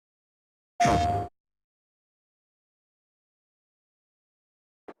Oh,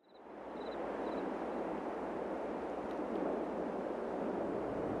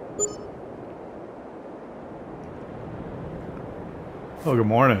 good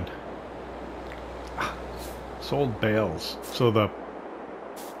morning. Sold bales, so the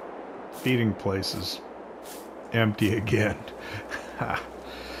feeding place is empty again.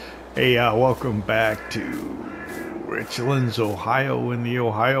 Hey, welcome back to Richlands, Ohio, in the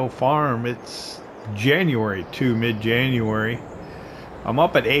Ohio farm. It's January 2, mid-January. I'm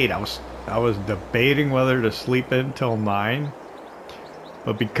up at 8. I was debating whether to sleep in till 9,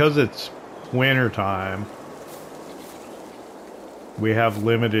 but because it's winter time, we have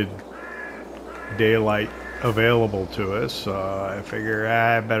limited daylight available to us, so I figure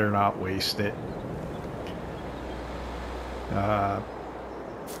I better not waste it.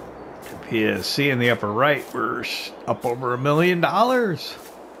 If you see in the upper right, we're up over $1 million.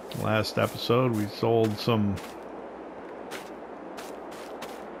 Last episode we sold some,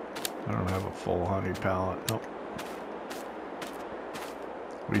 I don't have a full honey pallet, nope.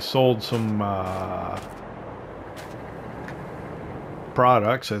 We sold some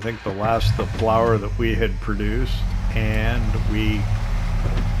products. I think the flour that we had produced, and we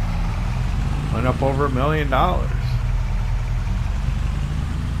went up over $1 million.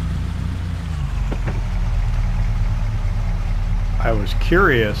 I was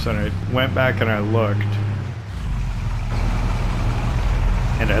curious, and I went back and I looked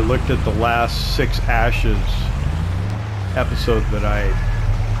at the last 6 ashes episode that I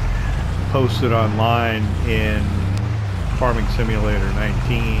posted online in Farming Simulator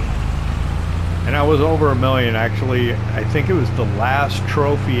 19, and I was over $1 million. Actually, I think it was the last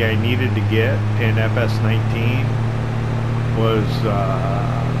trophy I needed to get in FS19 was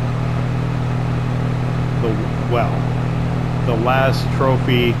the last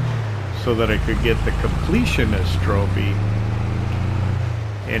trophy so that I could get the completionist trophy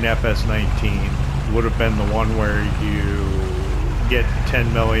in FS19 would have been the one where you get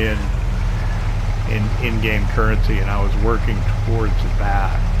 10 million in-game currency, and I was working towards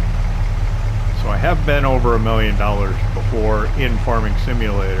that. So I have been over $1 million before in Farming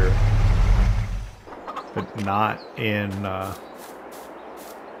Simulator, but not in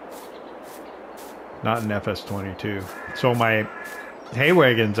FS22. So my hay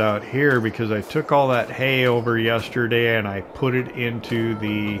wagon's out here because I took all that hay over yesterday and I put it into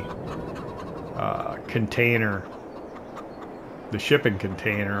the container, the shipping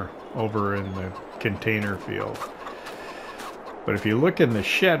container over in the container field. But if you look in the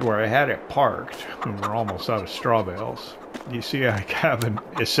shed where I had it parked, and we're almost out of straw bales, you see I have an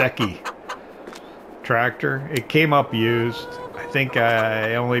Iseki tractor. It came up used. I think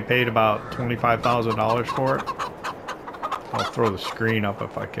I only paid about $25,000 for it. I'll throw the screen up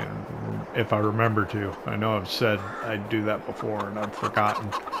if I remember to. I know I've said I'd do that before and I've forgotten.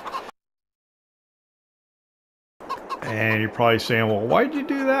 And you're probably saying, well, why'd you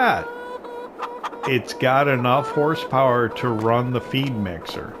do that? It's got enough horsepower to run the feed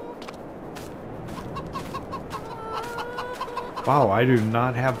mixer. Wow, I do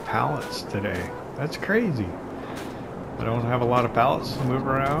not have pallets today. That's crazy. I don't have a lot of pallets to move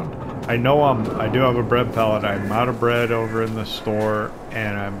around. I know I do have a bread pallet. I'm out of bread over in the store,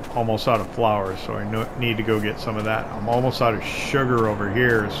 and I'm almost out of flour, so I need to go get some of that. I'm almost out of sugar over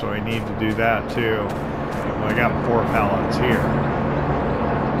here, so I need to do that too. I got 4 pallets here.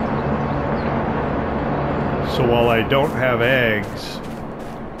 So while I don't have eggs,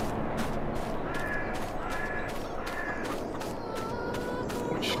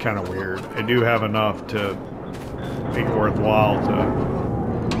 which is kind of weird, I do have enough to make it worthwhile to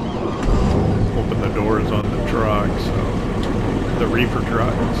open the doors on the truck, so the reefer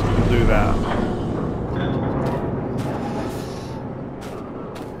truck, so we'll do that.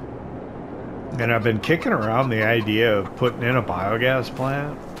 And I've been kicking around the idea of putting in a biogas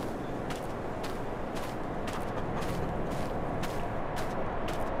plant.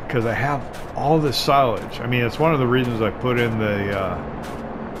 Because I have all this silage. I mean, it's one of the reasons I put in the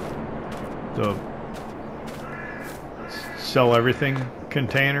sell everything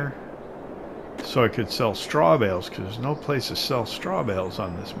container, so I could sell straw bales, because there's no place to sell straw bales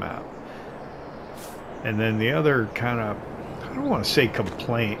on this map. And then the other kind of, I don't want to say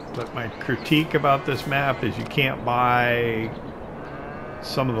complaint, but my critique about this map is you can't buy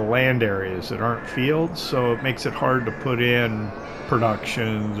some of the land areas that aren't fields, so it makes it hard to put in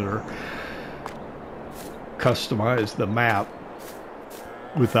productions or customize the map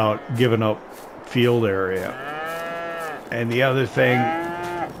without giving up field area. And the other thing,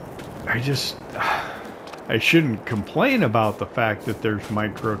 I shouldn't complain about the fact that there's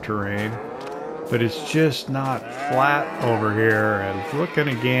micro terrain. but it's just not flat over here. And looking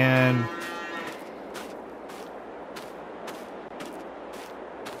again.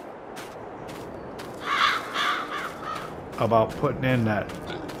 About putting in that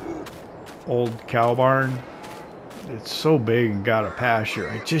old cow barn. It's so big and got a pasture.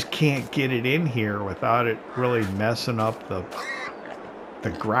 I just can't get it in here without it really messing up the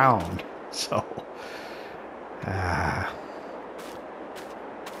ground. So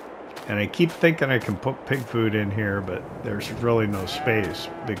and I keep thinking I can put pig food in here, but there's really no space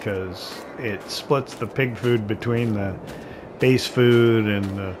because it splits the pig food between the base food and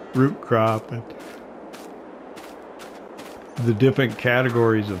the root crop and the different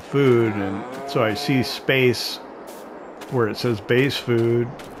categories of food. And so I see space where it says base food,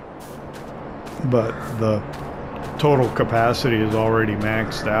 but the total capacity is already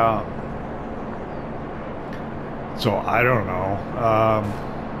maxed out. So I don't know.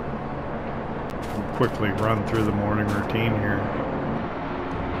 I'll quickly run through the morning routine here.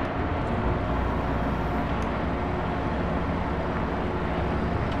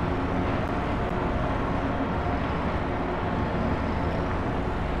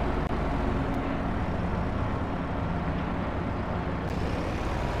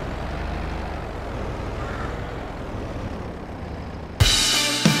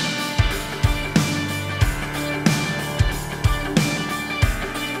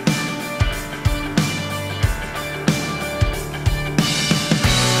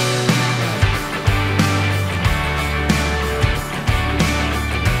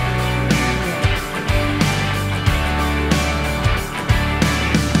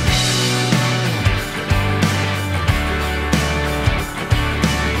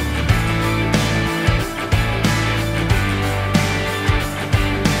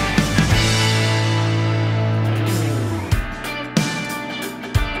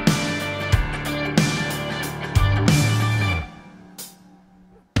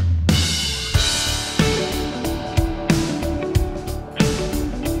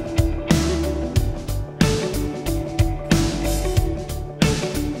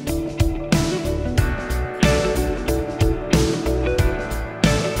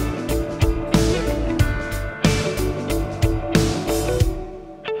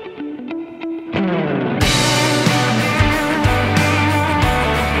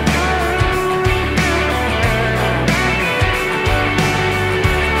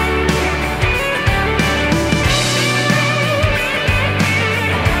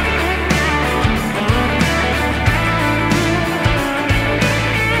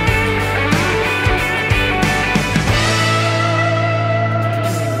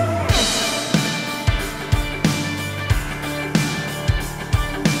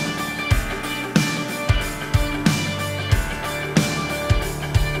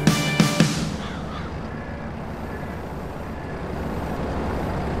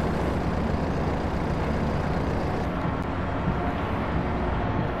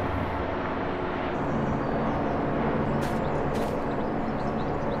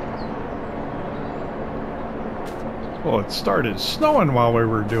 Well, it started snowing while we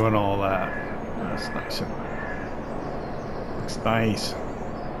were doing all that. That's nice. Looks nice.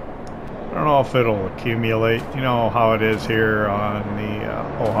 I don't know if it'll accumulate. You know how it is here on the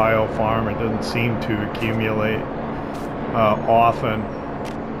Ohio farm. It doesn't seem to accumulate often.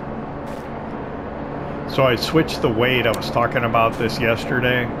 So I switched the weight. I was talking about this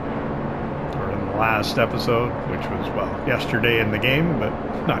yesterday, or in the last episode, which was, well, yesterday in the game, but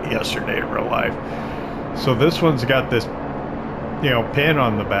not yesterday in real life. So this one's got this, you know, pin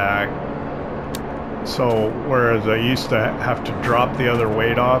on the back. So whereas I used to have to drop the other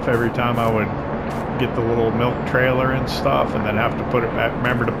weight off every time I would get the little milk trailer and stuff, and then have to put it back,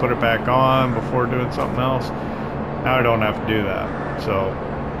 remember to put it back on before doing something else. Now I don't have to do that. So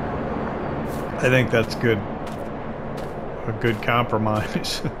I think that's good, a good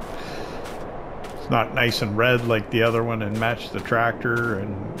compromise. It's not nice and red like the other one and match the tractor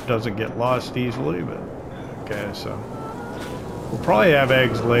and doesn't get lost easily, but okay, so we'll probably have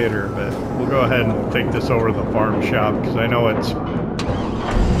eggs later, but we'll go ahead and take this over to the farm shop because I know it's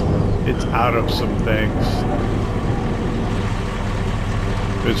out of some things.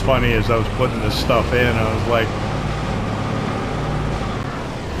 It was funny as I was putting this stuff in, I was like,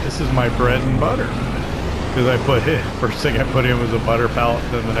 this is my bread and butter. Because I put it, first thing I put in was a butter pellet,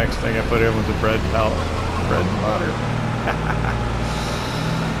 then the next thing I put in was a bread pellet, bread and butter.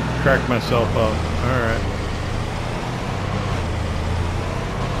 Cracked myself up. Alright.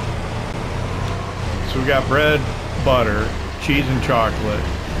 So we got bread, butter, cheese and chocolate,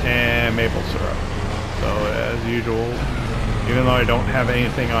 and maple syrup. So as usual, Even though I don't have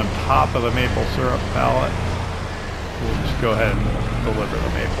anything on top of the maple syrup pallet, we'll just go ahead and deliver the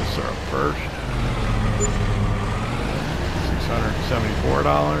maple syrup first.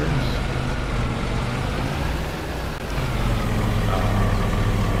 $674.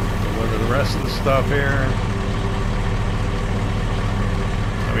 Deliver the rest of the stuff here.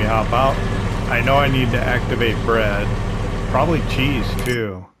 Let me hop out. I know I need to activate bread. Probably cheese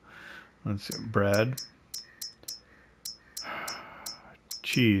too. Let's see, bread.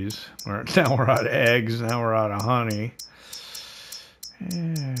 Cheese. Now we're out of eggs. Now we're out of honey.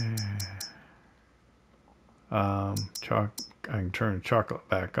 I can turn the chocolate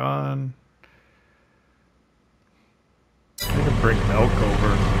back on. I can bring milk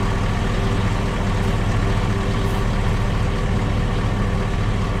over.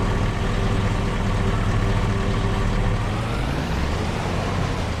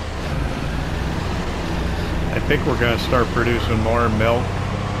 I think we're going to start producing more milk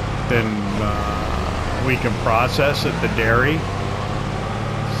than we can process at the dairy.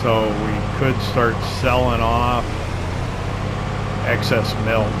 So we could start selling off excess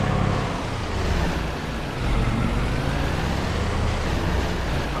milk.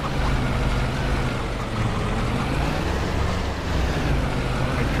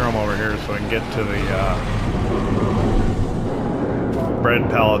 Let me turn them over here so I can get to the bread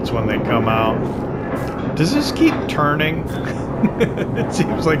pellets when they come out. Does this keep turning? It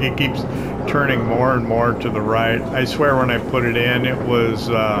seems like it keeps turning more and more to the right. I swear when I put it in, it was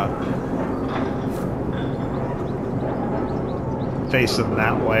facing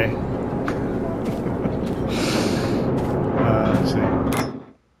that way. Let's see.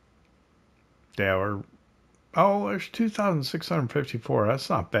 Yeah, we're... Oh, there's 2,654. That's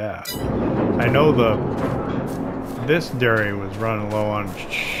not bad. I know this dairy was running low on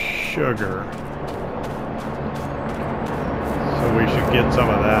sugar. So we should get some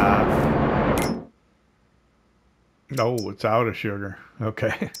of that. No, it's out of sugar.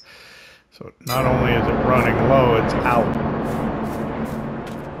 Okay. So not only is it running low, it's out.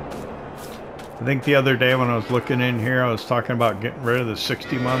 I think the other day when I was looking in here, I was talking about getting rid of the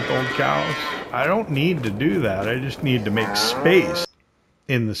 60-month-old cows. I don't need to do that. I just need to make space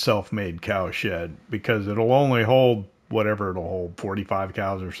in the self-made cow shed because it'll only hold whatever it'll hold, 45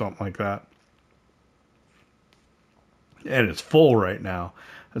 cows or something like that. And it's full right now.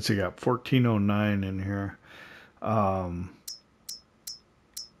 Let's see, got 1409 in here.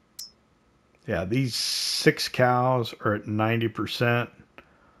 Yeah, these 6 cows are at 90%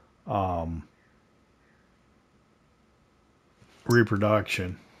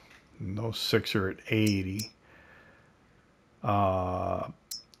 reproduction. And those 6 are at 80. What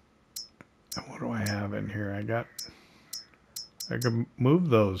do I have in here? I can move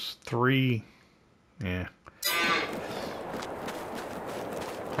those 3. Yeah.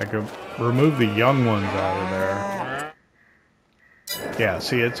 I could remove the young ones out of there. Yeah,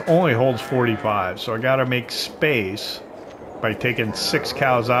 see, it only holds 45, so I got to make space by taking 6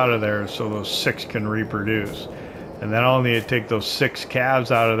 cows out of there so those 6 can reproduce. And then I'll need to take those 6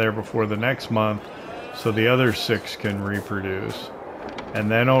 calves out of there before the next month so the other 6 can reproduce. And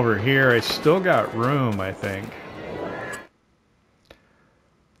then over here, I still got room, I think.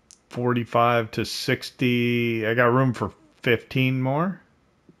 45 to 60, I got room for 15 more.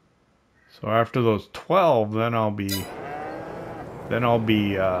 So after those 12, then I'll be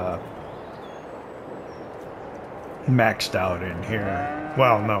maxed out in here.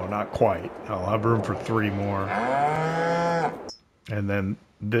 Well, no, not quite. I'll have room for 3 more. And then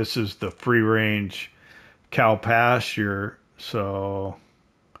this is the free range cow pasture. So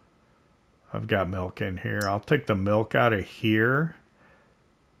I've got milk in here. I'll take the milk out of here.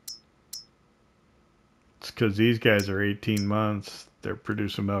 It's because these guys are 18 months. They're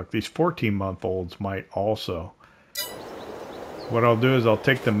producing milk. These 14-month-olds might also. What I'll do is I'll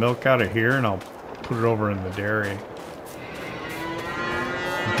take the milk out of here and I'll put it over in the dairy.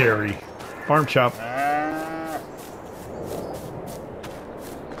 Farm shop.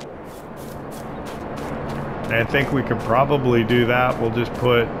 And I think we could probably do that. We'll just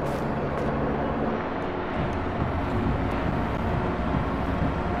put...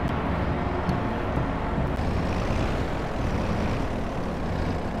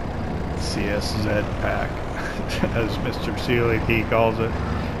 CSZ pack, as Mr. Seeley P calls it.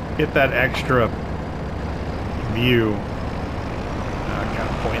 Get that extra view. I kind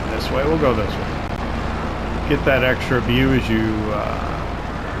of point this way. We'll go this way. Get that extra view as you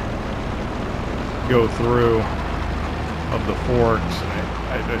go through of the forks.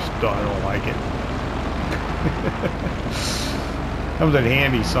 I just don't like it. Comes in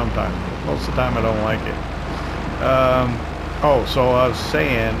handy sometimes. Most of the time I don't like it. Oh, so I was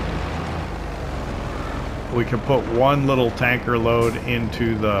saying we could put one little tanker load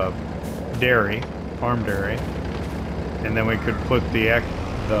into the dairy, farm dairy, and then we could put the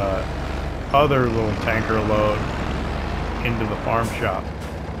other little tanker load into the farm shop.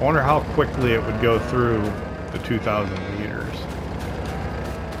 I wonder how quickly it would go through the 2,000 liters.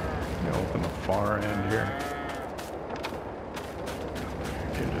 Let me open the far end here.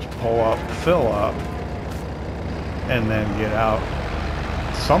 You can just pull up, fill up, and then get out.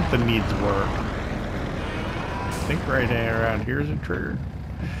 Something needs work. I think right around here's a trigger.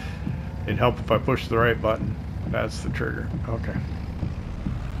 It'd help if I push the right button. That's the trigger. Okay.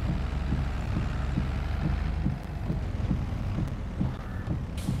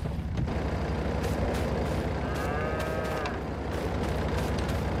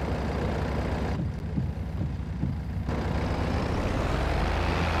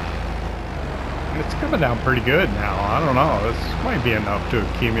 It's coming down pretty good now. I don't know. This might be enough to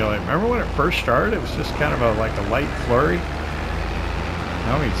accumulate. Remember when it first started? It was just kind of like a light flurry.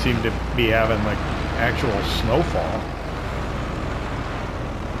 Now we seem to be having like actual snowfall,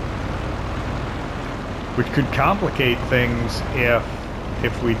 which could complicate things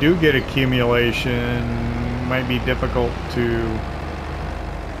if we do get accumulation. It might be difficult to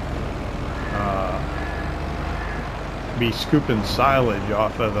be scooping silage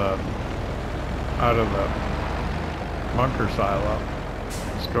out of the bunker silo.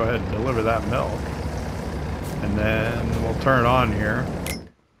 Let's go ahead and deliver that milk, and then we'll turn on here.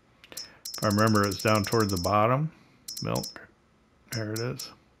 If I remember, it's down towards the bottom. Milk. There it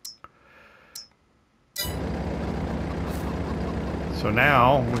is. So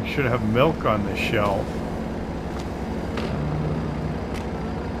now we should have milk on the shelf.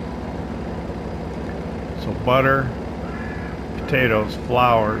 So butter, potatoes,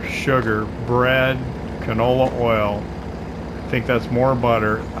 flour, sugar, bread, canola oil. I think that's more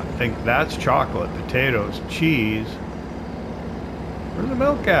butter. I think that's chocolate, potatoes, cheese. Where's the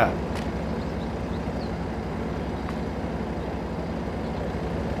milk at?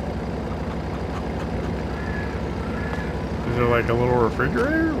 Is there like a little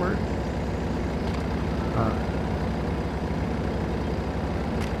refrigerator? Where?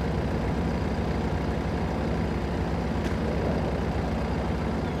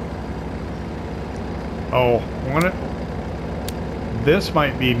 Oh, this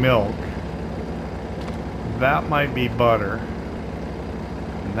might be milk. That might be butter.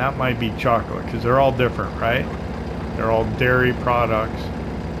 And that might be chocolate, because they're all different, right? They're all dairy products.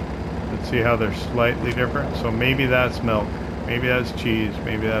 Let's see how they're slightly different. So maybe that's milk. Maybe that's cheese.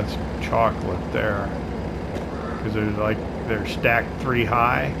 Maybe that's chocolate there. Because they're stacked 3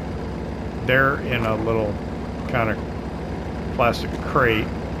 high. They're in a little kind of plastic crate.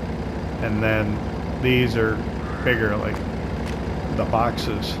 And then these are bigger, like the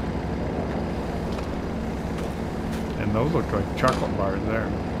boxes. And those look like chocolate bars there.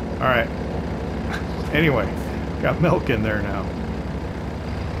 Alright. Anyway, got milk in there now.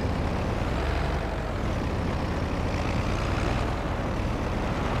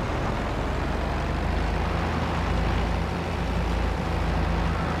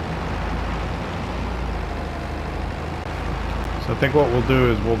 So I think what we'll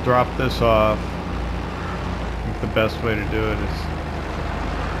do is we'll drop this off. I think the best way to do it is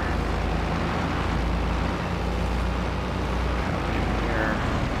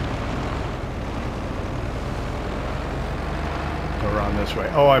this way.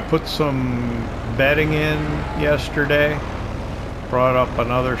 Oh, I put some bedding in yesterday. Brought up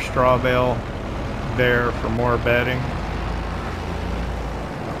another straw bale there for more bedding.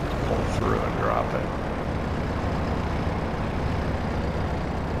 Pull through and drop it.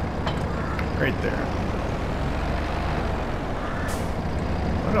 Right there.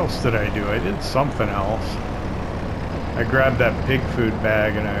 What else did I do? I did something else. I grabbed that pig food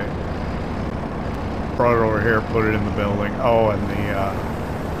bag and I brought it over here, put it in the building. Oh, and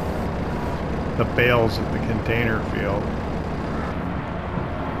the bales at the container field.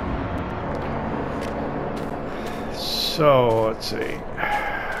 So let's see.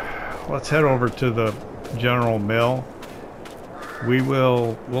 Let's head over to the general mill.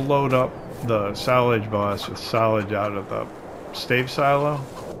 We'll load up the silage bus with silage out of the stave silo.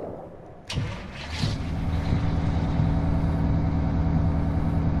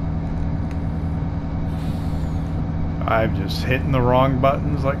 I'm just hitting the wrong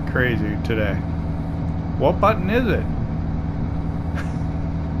buttons like crazy today. What button is it?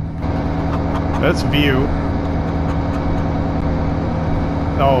 That's view.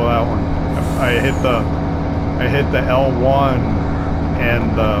 Oh, that one. I hit the L1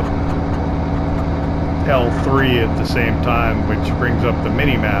 and the L3 at the same time, which brings up the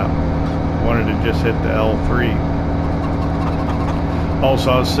mini map. Wanted to just hit the L3.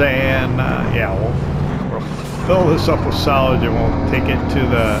 Also, I was saying, yeah, we'll fill this up with silage and we'll take it to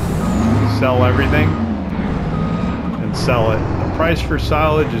the sell everything and sell it. The price for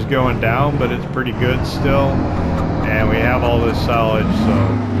silage is going down, but it's pretty good still. And we have all this silage,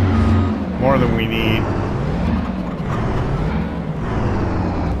 so more than we need.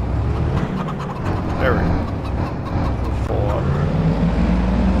 There we go. Full up.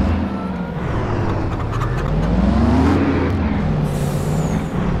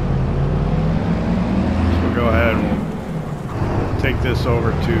 So go ahead and we'll take this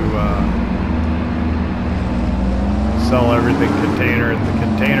over to sell everything container. At the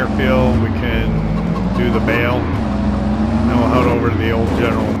container field, we can do the bale. Then we'll head over to the old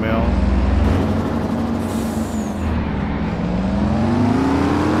general mill.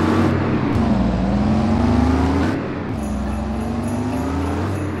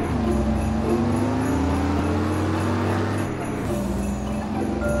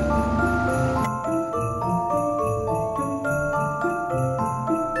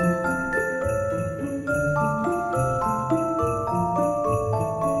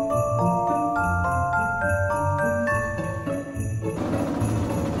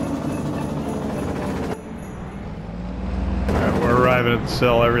 At the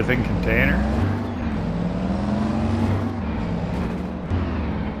sell everything container.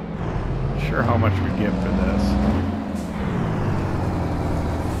 Not sure how much we get for this.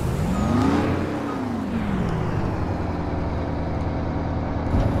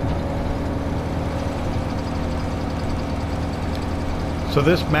 So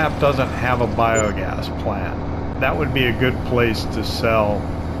this map doesn't have a biogas plant. That would be a good place to sell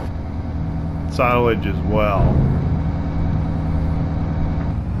silage as well.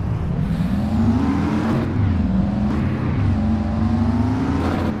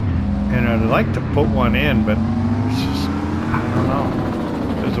 I'd like to put one in, but it's just, I don't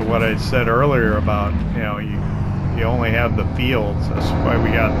know. Because of what I said earlier about, you know, you only have the fields. That's why we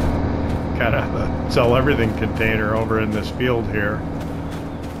got kind of the sell everything container over in this field here.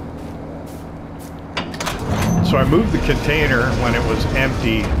 So I moved the container when it was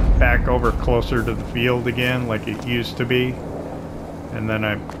empty back over closer to the field again, like it used to be. And then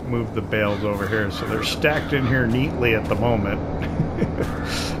I moved the bales over here. So they're stacked in here neatly at the moment.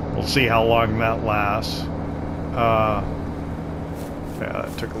 We'll see how long that lasts. Yeah,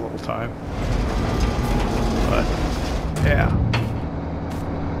 that took a little time. But, yeah.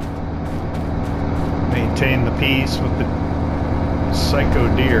 Maintain the peace with the psycho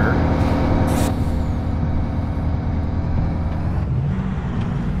deer.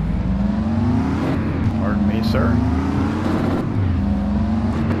 Pardon me, sir.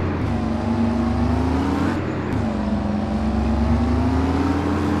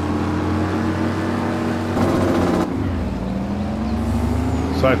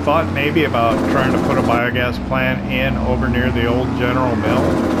 So I thought maybe about trying to put a biogas plant in over near the old general mill.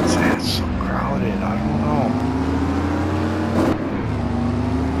 It's so crowded, I don't know.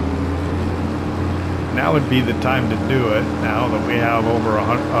 Now would be the time to do it, now that we have over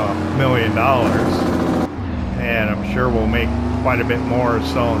 $1 million. And I'm sure we'll make quite a bit more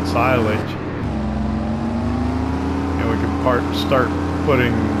selling silage. And we can start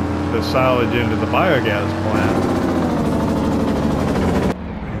putting the silage into the biogas plant.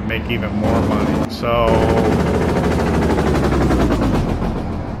 Make even more money. So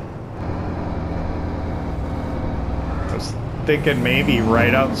I was thinking maybe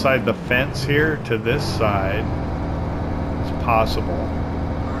right outside the fence here to this side is possible.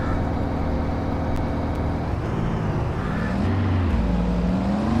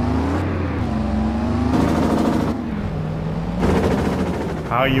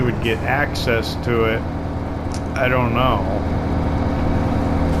 How you would get access to it, I don't know.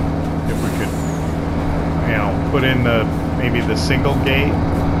 You know, put in maybe the single gate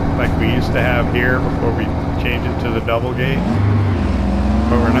like we used to have here before we change it to the double gate.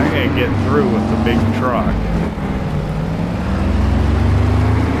 But we're not going to get through with the big truck.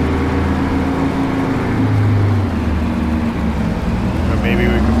 But maybe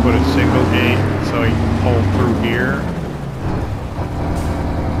we could put a single gate so he can pull through here.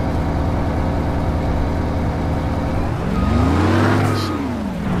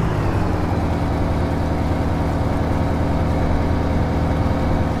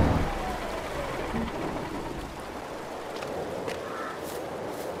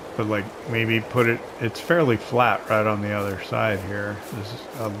 Like maybe put it's fairly flat right on the other side here. There's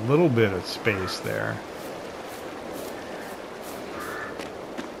a little bit of space there.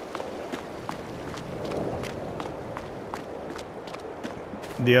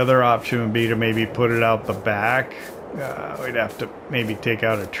 The other option would be to maybe put it out the back. We'd have to maybe take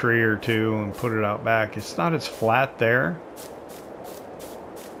out a tree or two and put it out back. It's not as flat there.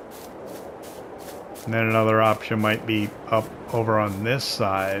 And then another option might be up over on this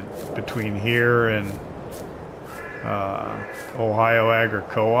side between here and Ohio Agri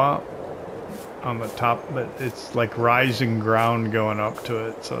Co-op on the top, but it's like rising ground going up to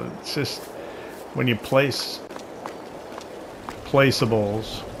it. So it's just when you place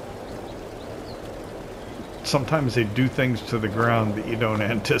placeables, sometimes they do things to the ground that you don't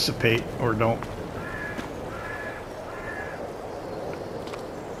anticipate or don't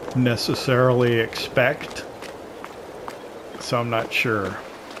necessarily expect. So I'm not sure.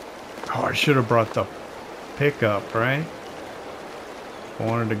 Oh, I should have brought the pickup, right? I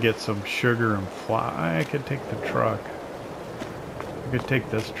wanted to get some sugar and flour. I could take the truck. I could take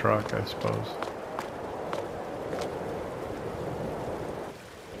this truck, I suppose.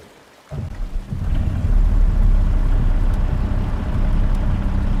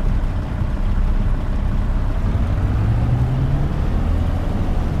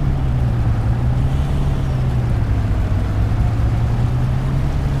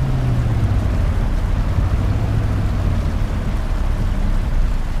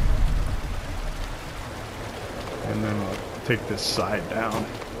 Take this side down.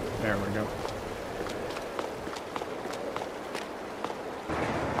 There we go.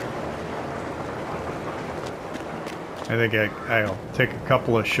 I think I'll take a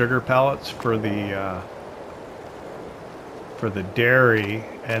couple of sugar pallets for the dairy,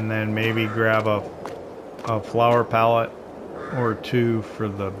 and then maybe grab a flour pallet or two for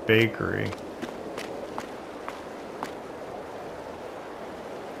the bakery.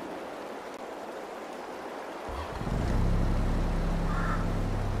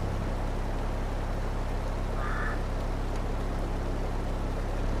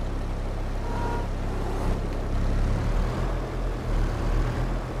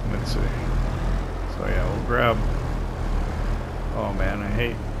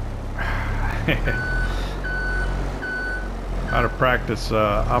 How to practice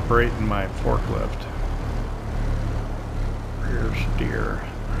operating my forklift. Rear steer.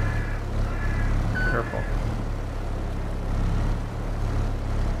 Careful.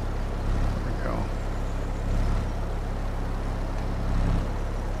 There we go.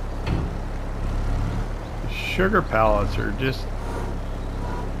 The sugar pallets are just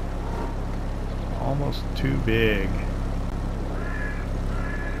almost too big.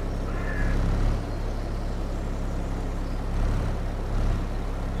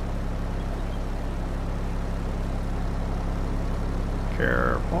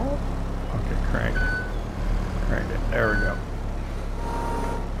 Careful. Okay, crank it. Crank it. There we go.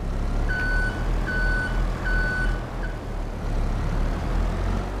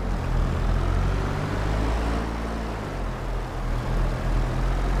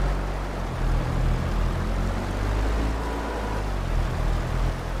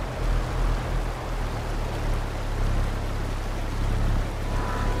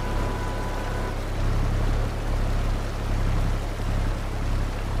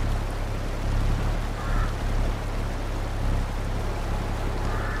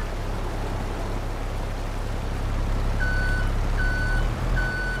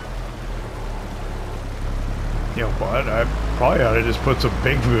 You know what? I probably ought to just put some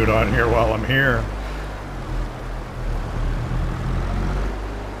pig food on here while I'm here.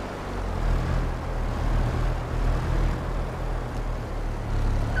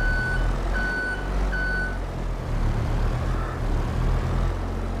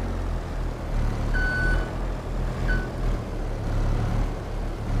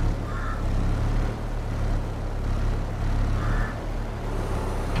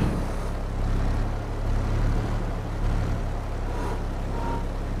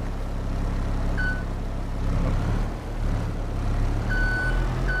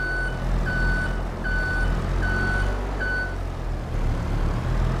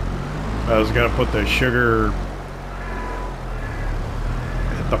 I was gonna put the sugar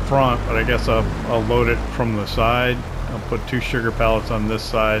at the front, but I guess I'll load it from the side. I'll put 2 sugar pallets on this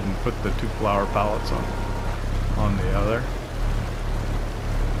side and put the 2 flour pallets on the other.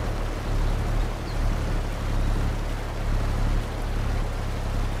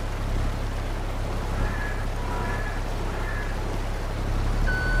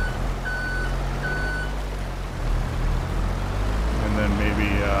 And then maybe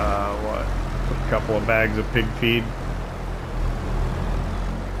a couple of bags of pig feed.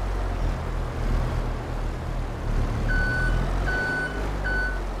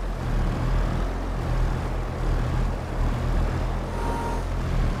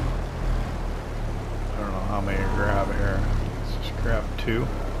 want me to grab here? Let's just grab 2.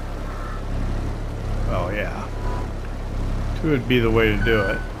 Oh yeah. 2 would be the way to do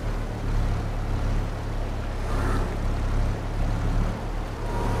it.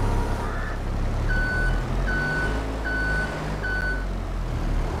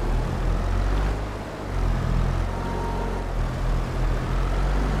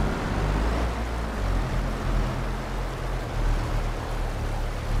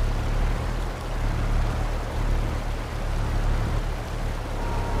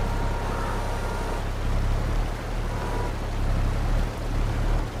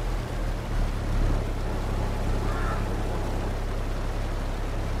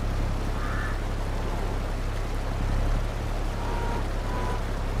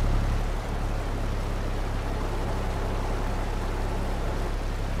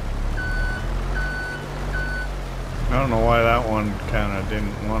 I don't know why that one kind of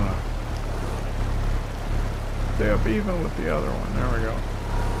didn't want to stay up even with the other one. There we go.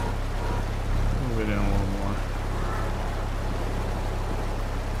 Move it in a little more.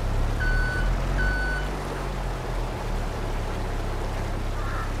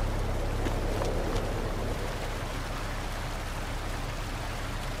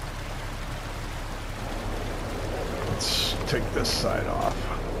 Let's take this side off.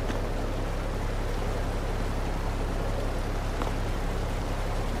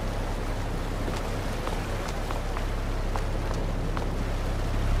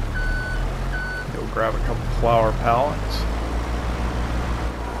 Grab a couple flower pallets.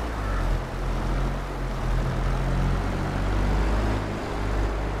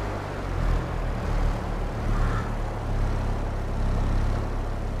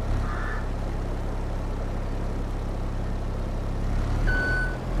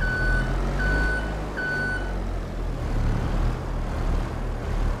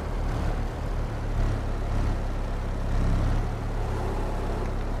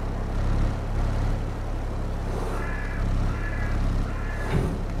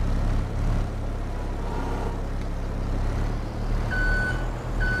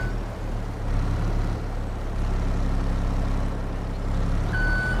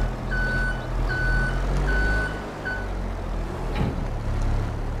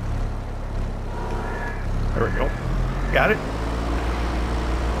 There we go. Got it?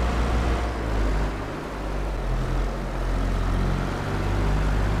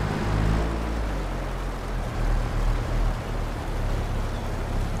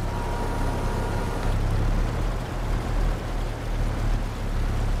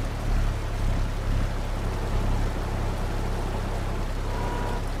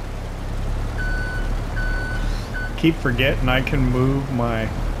 Keep forgetting I can move my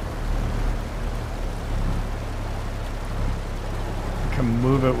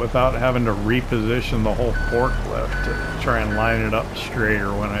move it without having to reposition the whole forklift to try and line it up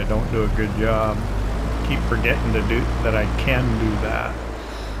straighter when I don't do a good job. Keep forgetting to do that. I can do that.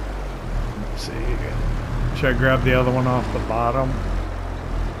 Let's see. Should I grab the other one off the bottom?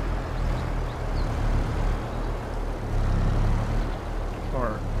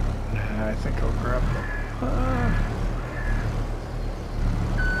 Or nah, I think I'll grab the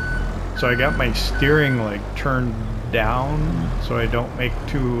so I got my steering like turned down so I don't make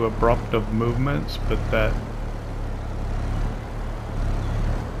too abrupt of movements, but that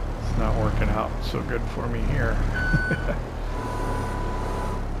it's not working out so good for me here.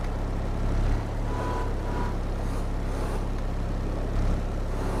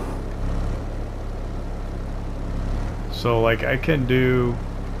 So like I can do,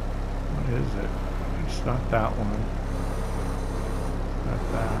 what is it? It's not that one.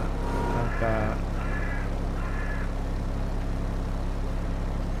 Not that. Not that.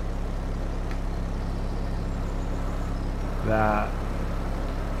 That.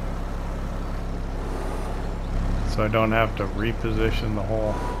 So I don't have to reposition the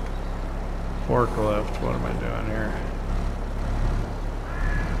whole forklift. What am I doing here?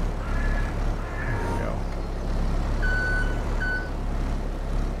 There we go.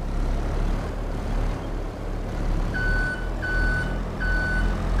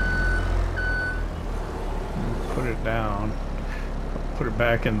 Put it down. Put it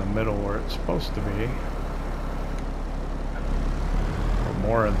back in the middle where it's supposed to be.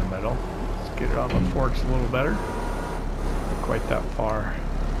 More in the middle. Let's get it on the forks a little better. Not quite that far.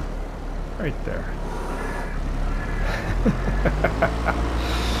 Right there.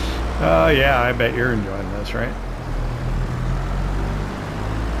 Oh yeah, I bet you're enjoying this, right?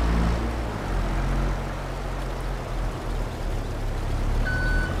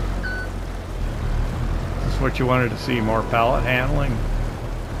 Is this what you wanted to see? More pallet handling?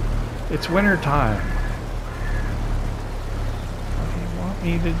 It's winter time.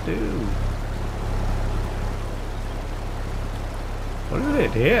 me to do? What did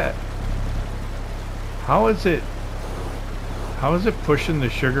it hit? How is it pushing the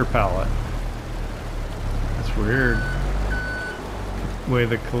sugar pallet? That's weird. The way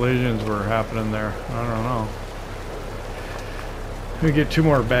the collisions were happening there. I don't know. Let me get 2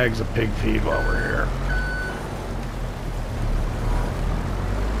 more bags of pig feed while we're here.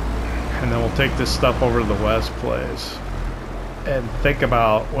 And then we'll take this stuff over to the West place and think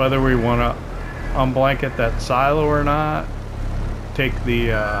about whether we want to unblanket that silo or not. Take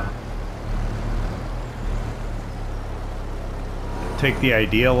the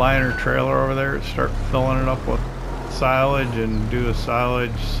Idea liner trailer over there, start filling it up with silage, and do a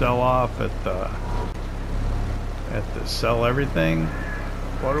silage sell off at the sell everything.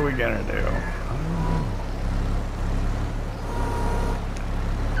 What are we gonna do?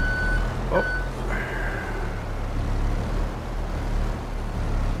 Oh.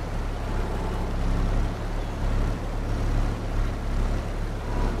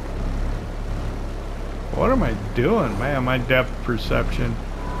 What am I doing? Man, my depth perception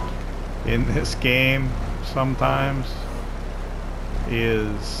in this game sometimes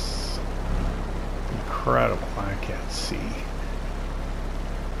is incredible. I can't see.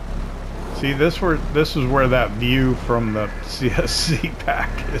 See, this is where that view from the CSC pack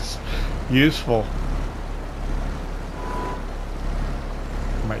is useful.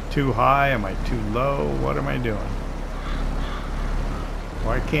 Am I too high? Am I too low? What am I doing?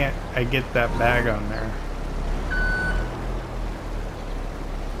 Why can't I get that bag on there?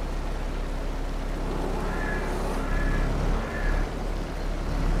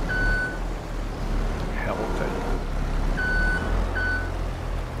 Hell with it.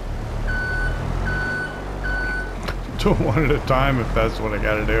 Do one at a time if that's what I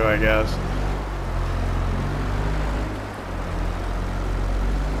gotta do, I guess.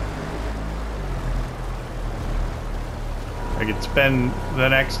 I could spend the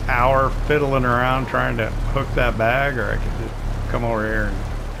next hour fiddling around trying to hook that bag, or I could just come over here and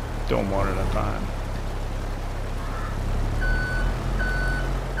do them one at a time.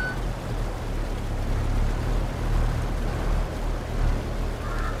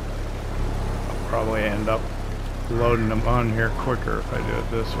 I'll probably end up loading them on here quicker if I do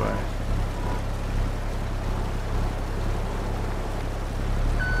it this way.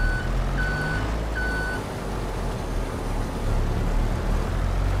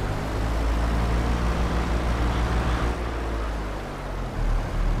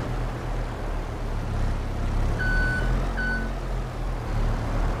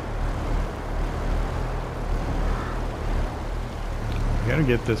 I'm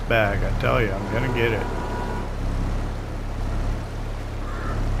gonna get this bag, I tell you, I'm gonna get it.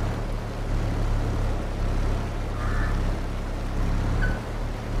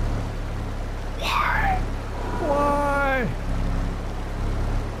 Why?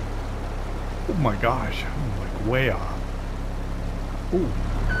 Oh my gosh, I'm like way off. Ooh.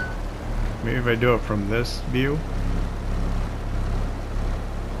 Maybe if I do it from this view.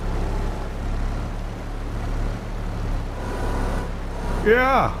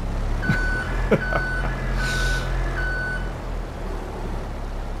 Yeah.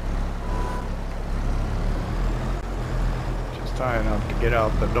 Just high enough to get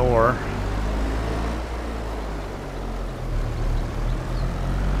out the door.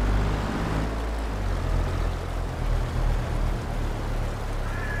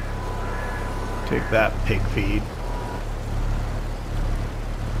 Take that, pig feed.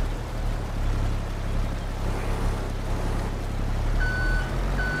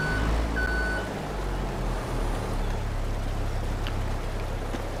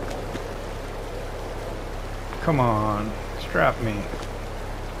 Come on, strap me.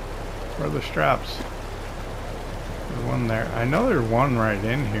 Where are the straps? There's one there. I know there's one right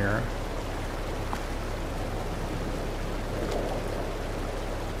in here.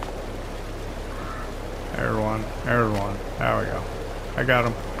 There's one. There's one. There we go. I got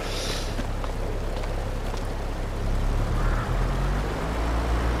him.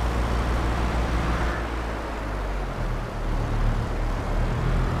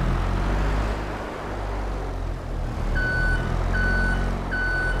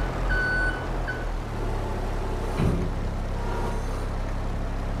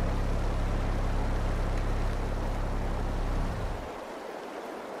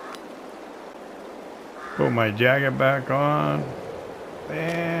 Put my jacket back on,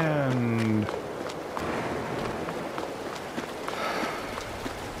 and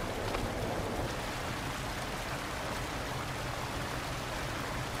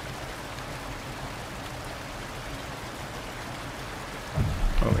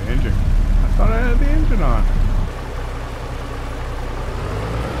Thought I had the engine on.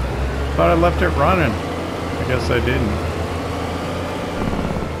 Thought I left it running. I guess I didn't.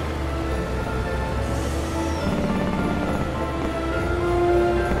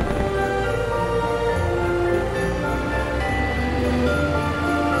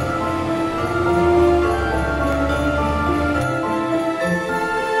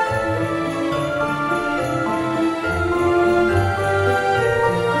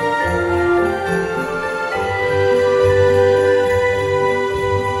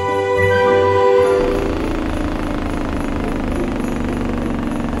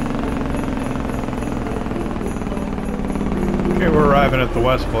 At the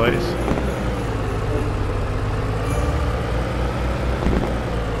West place.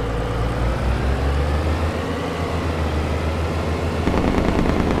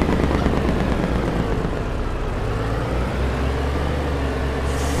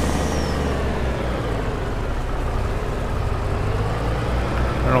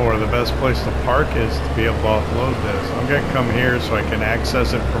 I don't know where the best place to park is to be able to offload this. I'm gonna come here so I can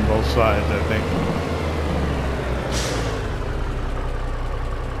access it from both sides, I think.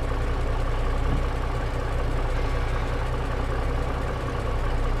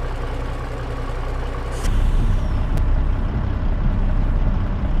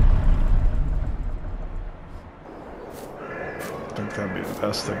 That'd be the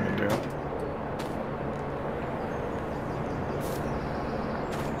best thing to do.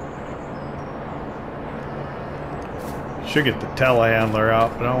 Should get the telehandler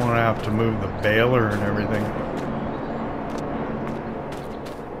out, but I don't want to have to move the baler and everything.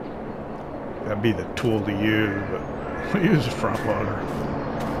 That'd be the tool to use, but we'll use a front loader.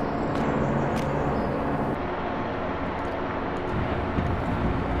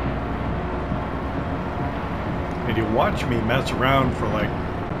 And you watch me mess around for like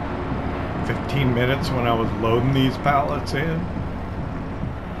 15 minutes when I was loading these pallets in.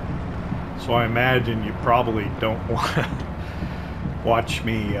 So I imagine you probably don't want to watch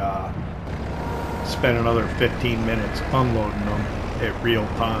me spend another 15 minutes unloading them at real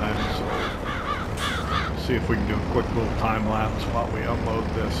time. So see if we can do a quick little time lapse while we unload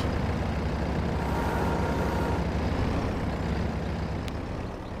this.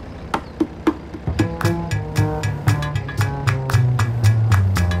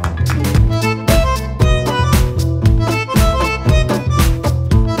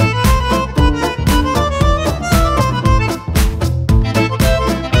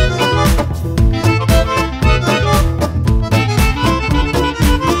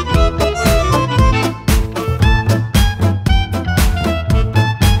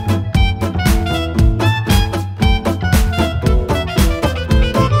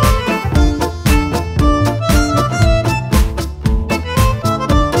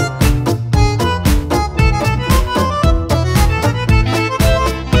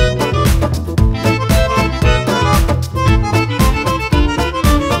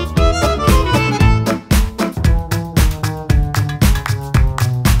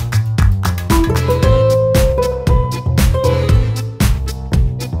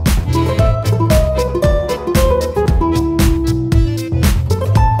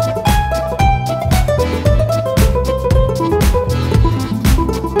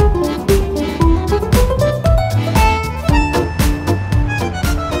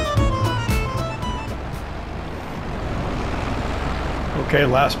 Okay,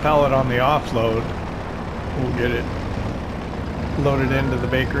 last pallet on the offload. We'll get it loaded into the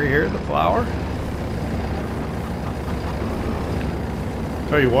bakery here, the flour.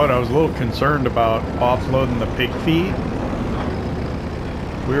 Tell you what, I was a little concerned about offloading the pig feed.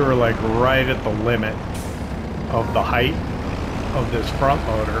 We were like right at the limit of the height of this front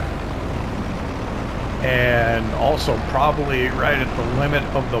loader. And also probably right at the limit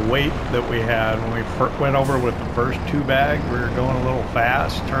of the weight that we had when we went over with the first two bags. We were going a little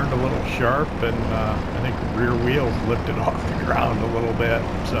fast, turned a little sharp, and I think the rear wheels lifted off the ground a little bit.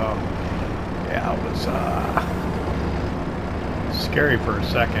 So yeah, it was scary for a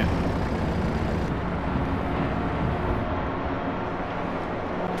second.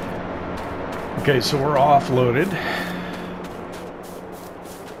 Okay, so we're offloaded.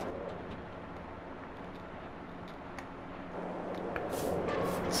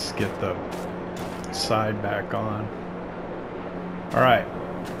 Get the side back on. All right.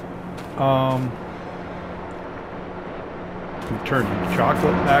 Turn the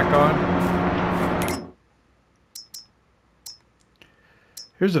chocolate back on.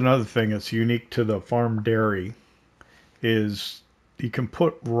 Here's another thing that's unique to the farm dairy is you can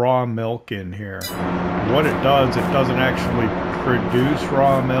put raw milk in here. What it does, it doesn't actually produce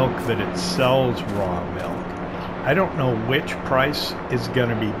raw milk, but it sells raw milk. I don't know which price is going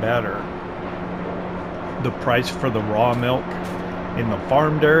to be better. The price for the raw milk in the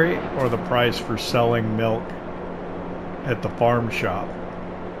farm dairy or the price for selling milk at the farm shop.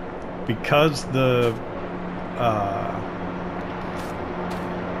 Because the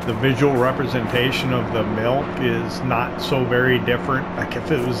visual representation of the milk is not so very different. Like if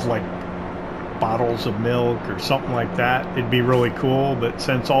it was like bottles of milk or something like that, it'd be really cool. But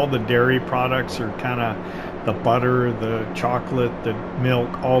since all the dairy products are kind of the butter, the chocolate, the milk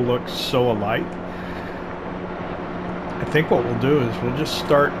all look so alike, I think what we'll do is we'll just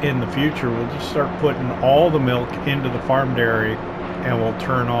start in the future, we'll just start putting all the milk into the farm dairy, and we'll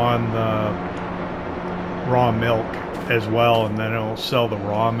turn on the raw milk as well, and then it'll sell the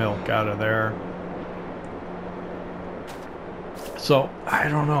raw milk out of there. So I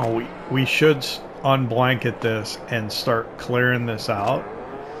don't know, we should unblanket this and start clearing this out,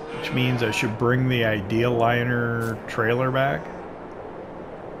 which means I should bring the Ideal Liner trailer back.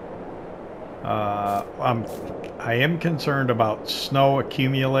 I am concerned about snow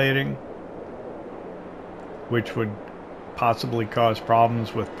accumulating, which would possibly cause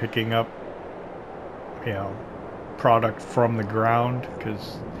problems with picking up, you know, product from the ground,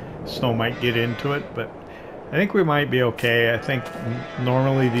 because snow might get into it. But I think we might be okay. I think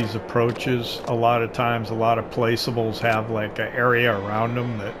normally these approaches, a lot of times, a lot of placeables have like an area around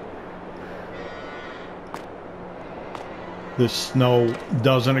them that the snow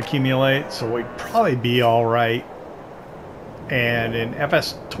doesn't accumulate, so we'd probably be all right. And in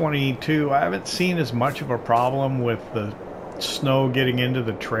FS22, I haven't seen as much of a problem with the snow getting into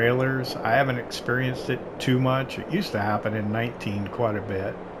the trailers. I haven't experienced it too much. It used to happen in 19 quite a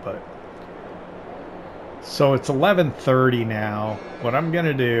bit, but so it's 11:30 now. What I'm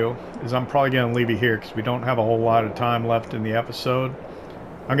gonna do is I'm probably gonna leave it here because we don't have a whole lot of time left in the episode.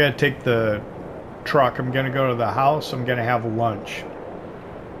 I'm gonna take the truck, I'm gonna go to the house, I'm gonna have lunch.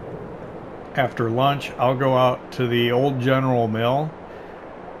 After lunch, I'll go out to the old General Mill.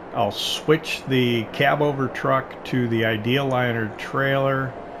 I'll switch the cab over truck to the Ideal Liner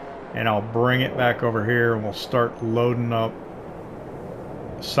trailer, and I'll bring it back over here, and we'll start loading up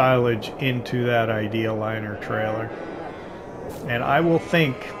silage into that Ideal Liner trailer. And I will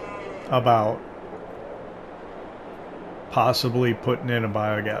think about possibly putting in a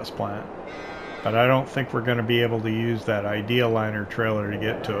biogas plant. But I don't think we're going to be able to use that Ideal Liner trailer to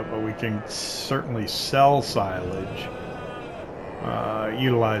get to it, but we can certainly sell silage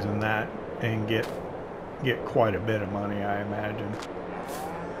utilizing that and get quite a bit of money, I imagine.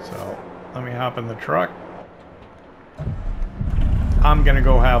 So let me hop in the truck. I'm going to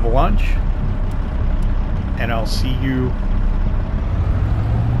go have lunch, and I'll see you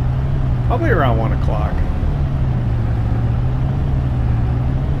probably around 1 o'clock.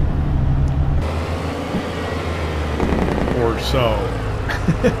 Or so.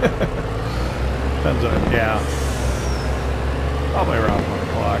 Depends on, yeah. Probably around 1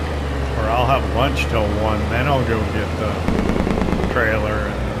 o'clock. Or I'll have lunch till 1, then I'll go get the trailer,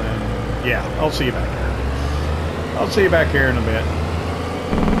 and then, yeah, I'll see you back here. I'll see you back here in a bit.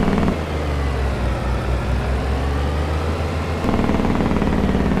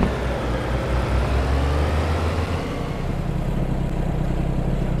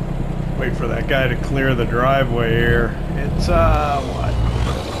 Wait for that guy to clear the driveway here. It's, what?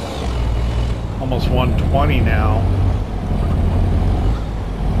 Almost 1:20 now.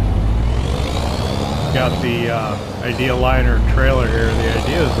 Got the Ideal Liner trailer here. The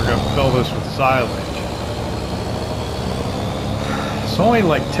idea is we're going to fill this with silage. It's only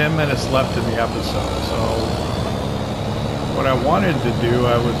like 10 minutes left in the episode, so what I wanted to do,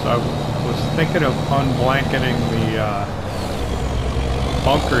 I was thinking of unblanketing the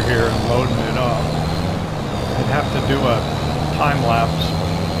bunker here and loading it up. I'd have to do a time lapse,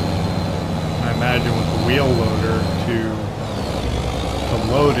 I imagine, with the wheel loader to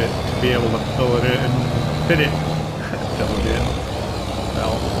load it, to be able to fill it in, fit it, fill it in,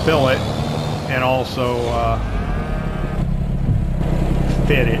 well, fill it, and also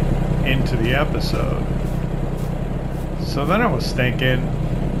fit it into the episode. So then I was thinking,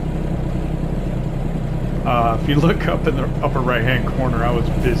 if you look up in the upper right hand corner, I was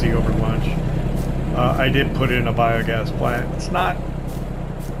busy over lunch. I did put in a biogas plant. It's not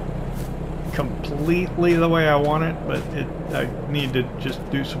completely the way I want it, but I need to just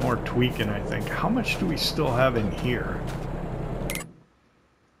do some more tweaking, I think. How much do we still have in here?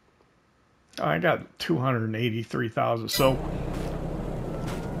 Oh, I got 283,000. So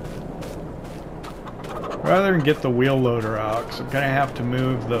rather than get the wheel loader out, because I'm going to have to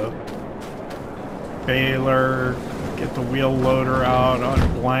move the baler, get the wheel loader out,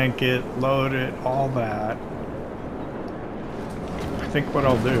 unblanket, load it, all that. I think what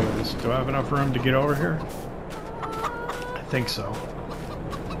I'll do is, do I have enough room to get over here? I think so.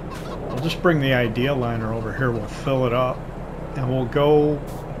 I'll just bring the idea liner over here, we'll fill it up, and we'll go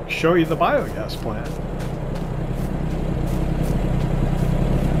show you the biogas plant.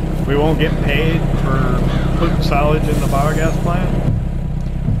 We won't get paid for putting silage in the biogas plant,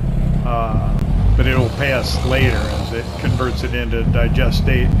 but it'll pay us later as it converts it into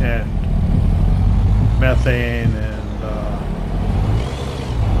digestate and methane and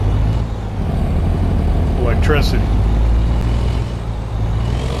electricity.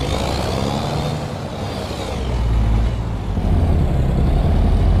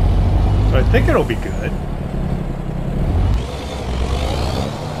 So I think it'll be good.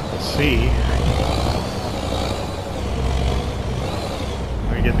 See.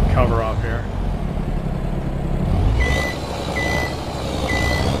 Let me get the cover off here.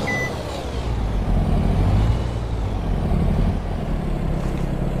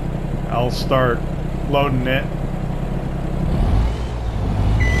 I'll start loading it.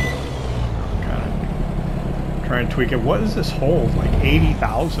 Kind of try and tweak it. What is this hold? Like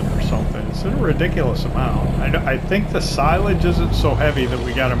 80,000 or something. It's a ridiculous amount. I think the silage isn't so heavy that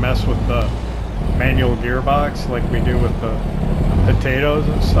we got to mess with the manual gearbox like we do with the potatoes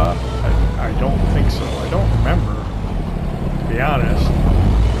and stuff. I don't think so. I don't remember, to be honest.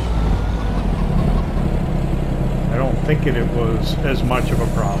 I don't think it was as much of a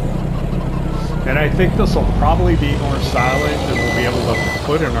problem. And I think this will probably be more silage than we'll be able to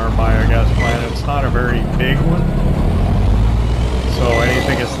put in our biogas plant. It's not a very big one. So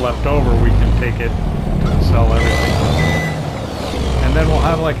anything that's left over, we can take it and sell everything. And then we'll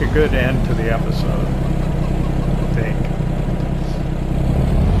have like a good end to the episode, I think.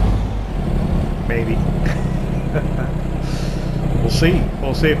 Maybe. We'll see.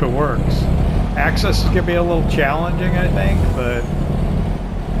 We'll see if it works. Access is going to be a little challenging, I think, but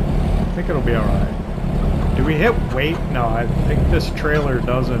I think it'll be alright. Do we hit weight? No, I think this trailer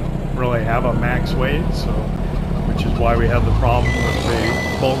doesn't really have a max weight, so which is why we have the problem with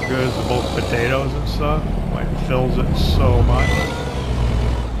the bulk goods, the bulk potatoes and stuff. Why it fills it so much.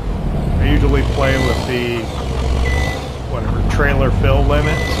 I usually play with the whatever trailer fill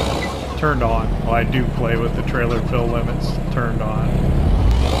limits turned on. Well, I do play with the trailer fill limits turned on.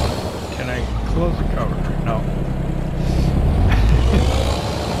 Can I close the cover? No.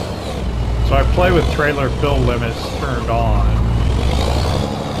 So I play with trailer fill limits turned on.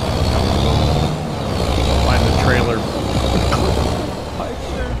 Find the trailer pipe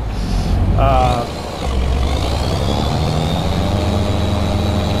there.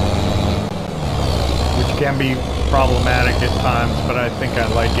 Which can be problematic at times, but I think I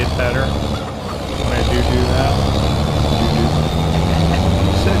like it better when I do that. You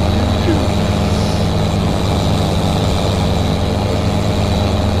said do.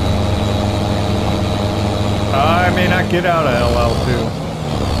 I may not get out of LL2.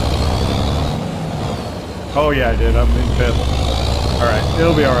 Oh yeah, I did. I'm in 5th. Alright,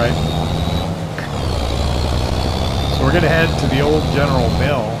 it'll be alright. So we're going to head to the old General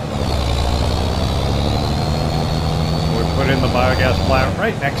Mill. We put in the biogas plant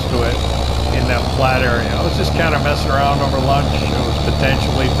right next to it in that flat area. I was just kind of messing around over lunch. I was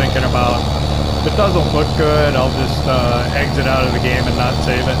potentially thinking about, if it doesn't look good, I'll just exit out of the game and not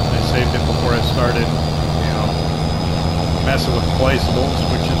save it. I saved it before I started messing with placeables,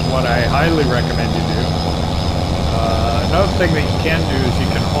 which is what I highly recommend you do. Another thing that you can do is you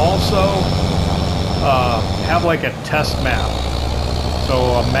can also have like a test map. So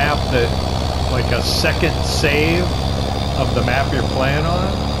a map that, like a second save of the map you're playing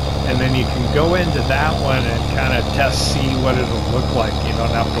on, and then you can go into that one and kind of see what it'll look like. You don't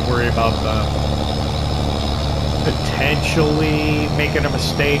have to worry about the potentially making a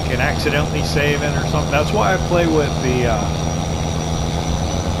mistake and accidentally saving or something. That's why I play with the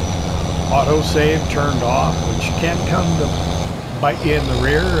auto save turned off, which can come to bite you in the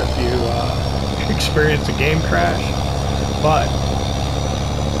rear if you experience a game crash. But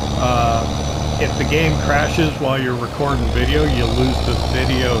if the game crashes while you're recording video, you lose the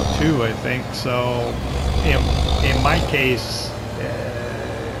video too, I think. So in my case,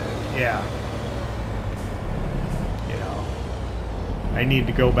 yeah. I need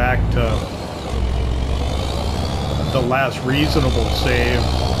to go back to the last reasonable save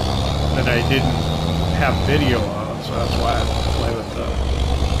that I didn't have video of, so that's why I play with the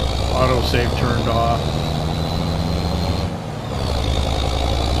auto save turned off.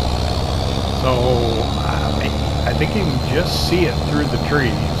 So I think you can just see it through the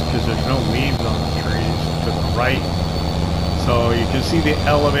trees because there's no leaves on the trees to the right. So you can see the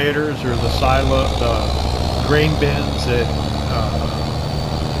elevators or the silo, the grain bins at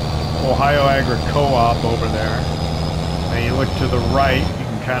Ohio Agri Co-op over there. And you look to the right, you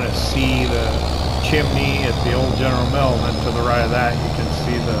can kind of see the chimney at the old General Mill, and then to the right of that you can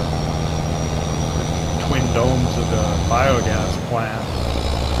see the twin domes of the biogas plant.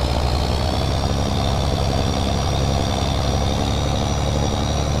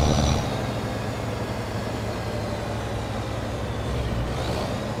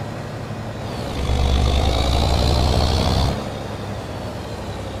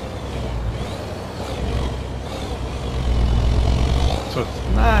 So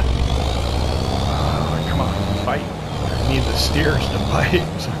it's not, come on, fight. I need the steers to bite,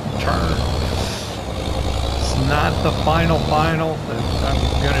 so turn. It's not the final. I'm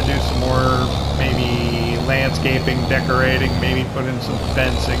gonna do some more, maybe landscaping, decorating, maybe put in some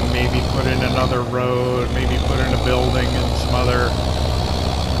fencing, maybe put in another road, maybe put in a building and some other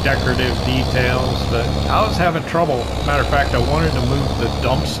decorative details. But I was having trouble. Matter of fact, I wanted to move the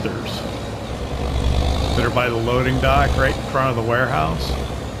dumpsters that are by the loading dock right in front of the warehouse,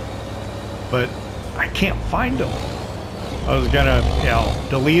 but I can't find them. I was gonna,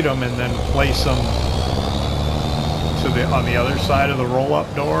 delete them and then place them on the other side of the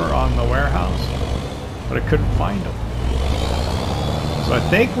roll-up door on the warehouse, but I couldn't find them. So I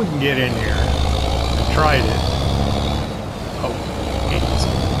think we can get in here. I tried it. Oh, gates.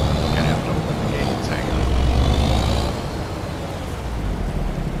 I'm gonna have to open the gates. Hang on.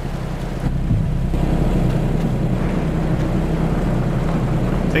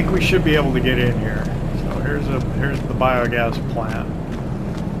 I think we should be able to get in here. So here's the biogas plant,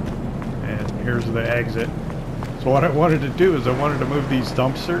 and here's the exit. So what I wanted to do is I wanted to move these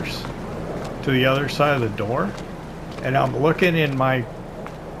dumpsters to the other side of the door, and I'm looking in my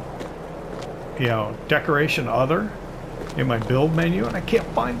decoration other in my build menu, and I can't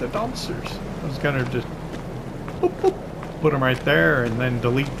find the dumpsters. I was gonna just boop, boop, put them right there and then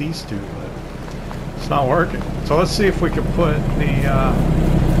delete these two, but it's not working. So let's see if we can put the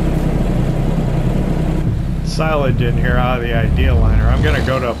silage in here out of the idea liner. I'm gonna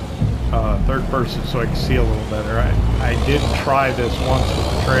go to third person so I can see a little better. I did try this once with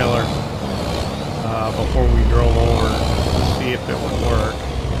the trailer before we drove over to see if it would work.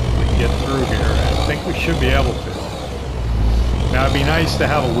 We can get through here. I think we should be able to. Now it'd be nice to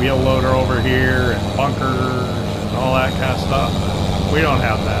have a wheel loader over here and bunkers and all that kind of stuff, but we don't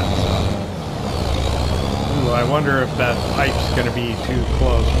have that. So. Ooh, I wonder if that pipe's going to be too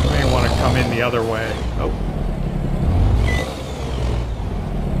close. We may want to come in the other way. Oh.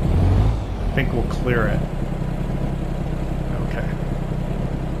 I think we'll clear it. Okay.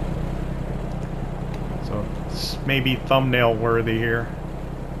 So it's maybe thumbnail worthy here.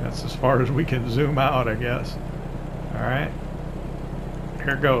 That's as far as we can zoom out, I guess. Alright.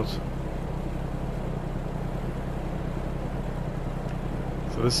 Here it goes.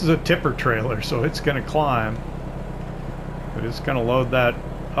 So this is a tipper trailer, so it's going to climb. But it's going to load that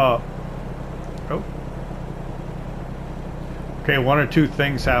up. Oh. Okay, one or two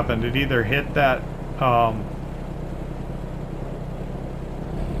things happened. It either hit that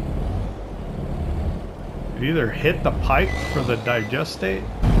it either hit the pipe for the digestate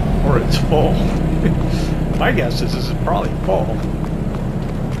or it's full. My guess is this is probably full.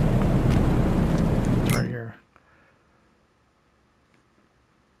 It's right here.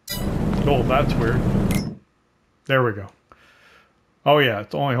 Oh, that's weird. There we go. Oh yeah,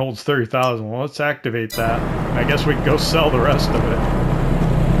 it only holds 30,000. Well, let's activate that. I guess we can go sell the rest of it.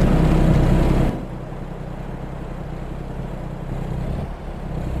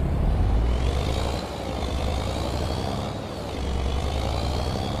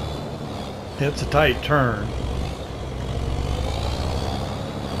 It's a tight turn.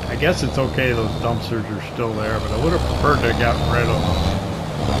 I guess it's okay those dumpsters are still there, but I would have preferred to have gotten rid of them.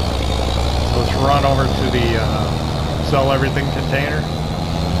 So let's run over to the sell everything container.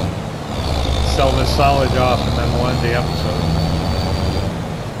 Sell this silage off and then we'll end the episode.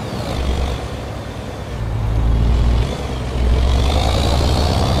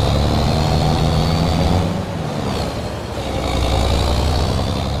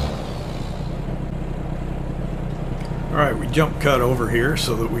 Alright, we jump cut over here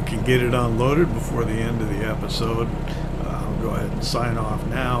so that we can get it unloaded before the end of the episode. I'll go ahead and sign off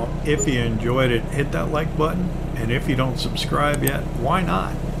now. If you enjoyed it, hit that like button. And if you don't subscribe yet, why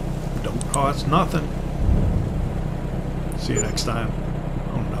not? Don't cost nothing. See you next time.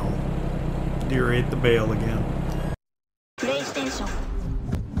 Oh no. Deere ate the bale again. PlayStation